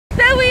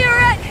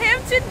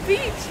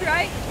beach,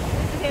 right?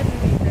 This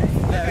is Hampton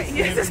Beach, right? Yeah, Okay,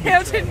 this is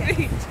Hampton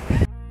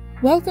Beach.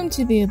 Welcome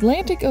to the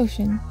Atlantic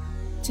Ocean.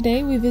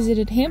 Today we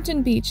visited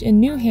Hampton Beach in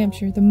New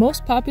Hampshire, the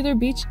most popular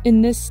beach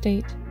in this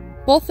state.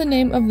 Both the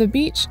name of the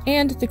beach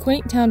and the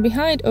quaint town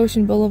behind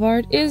Ocean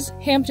Boulevard is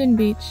Hampton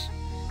Beach.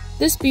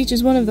 This beach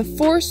is one of the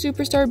 4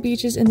 superstar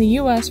beaches in the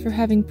US for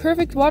having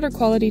perfect water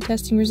quality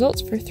testing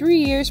results for 3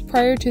 years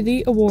prior to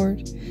the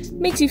award.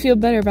 Makes you feel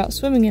better about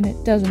swimming in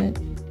it, doesn't it?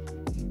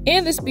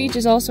 And this beach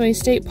is also a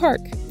state park,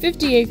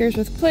 50 acres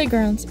with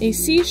playgrounds, a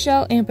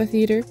seashell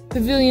amphitheater,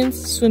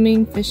 pavilions,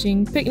 swimming,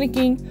 fishing,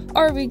 picnicking,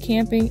 RV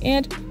camping,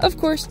 and, of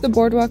course, the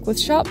boardwalk with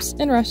shops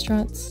and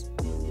restaurants.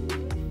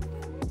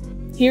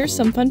 Here's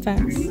some fun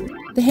facts.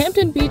 The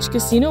Hampton Beach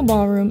Casino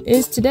Ballroom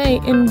is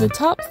today in the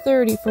top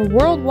 30 for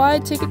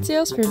worldwide ticket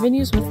sales for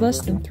venues with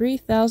less than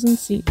 3,000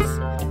 seats.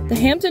 The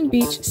Hampton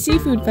Beach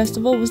Seafood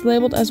Festival was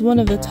labeled as one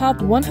of the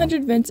top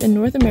 100 events in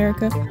North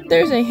America.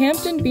 There's a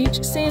Hampton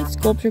Beach Sand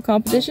Sculpture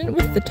competition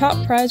with the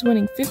top prize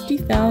winning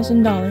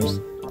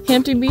 $50,000.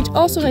 Hampton Beach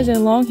also has a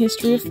long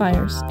history of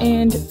fires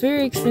and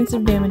very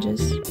expensive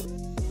damages.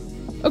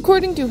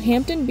 According to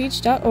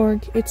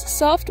HamptonBeach.org, its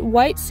soft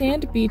white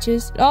sand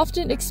beaches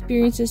often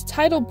experiences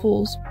tidal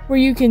pools where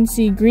you can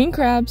see green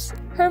crabs,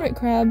 hermit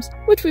crabs,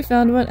 which we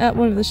found one at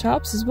one of the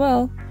shops as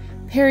well,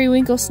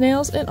 periwinkle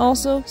snails, and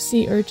also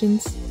sea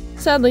urchins.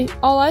 Sadly,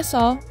 all I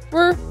saw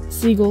were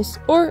seagulls,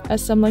 or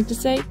as some like to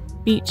say,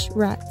 beach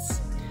rats.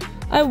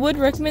 I would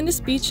recommend this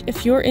beach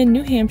if you're in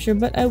New Hampshire,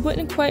 but I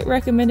wouldn't quite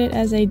recommend it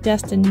as a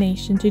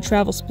destination to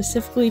travel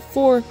specifically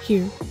for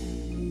here.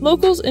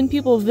 Locals and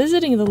people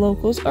visiting the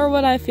locals are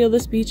what I feel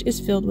this beach is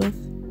filled with.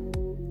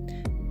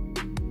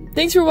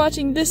 Thanks for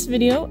watching this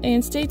video,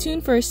 and stay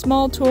tuned for a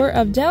small tour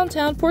of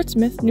downtown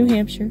Portsmouth, New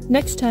Hampshire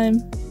next time.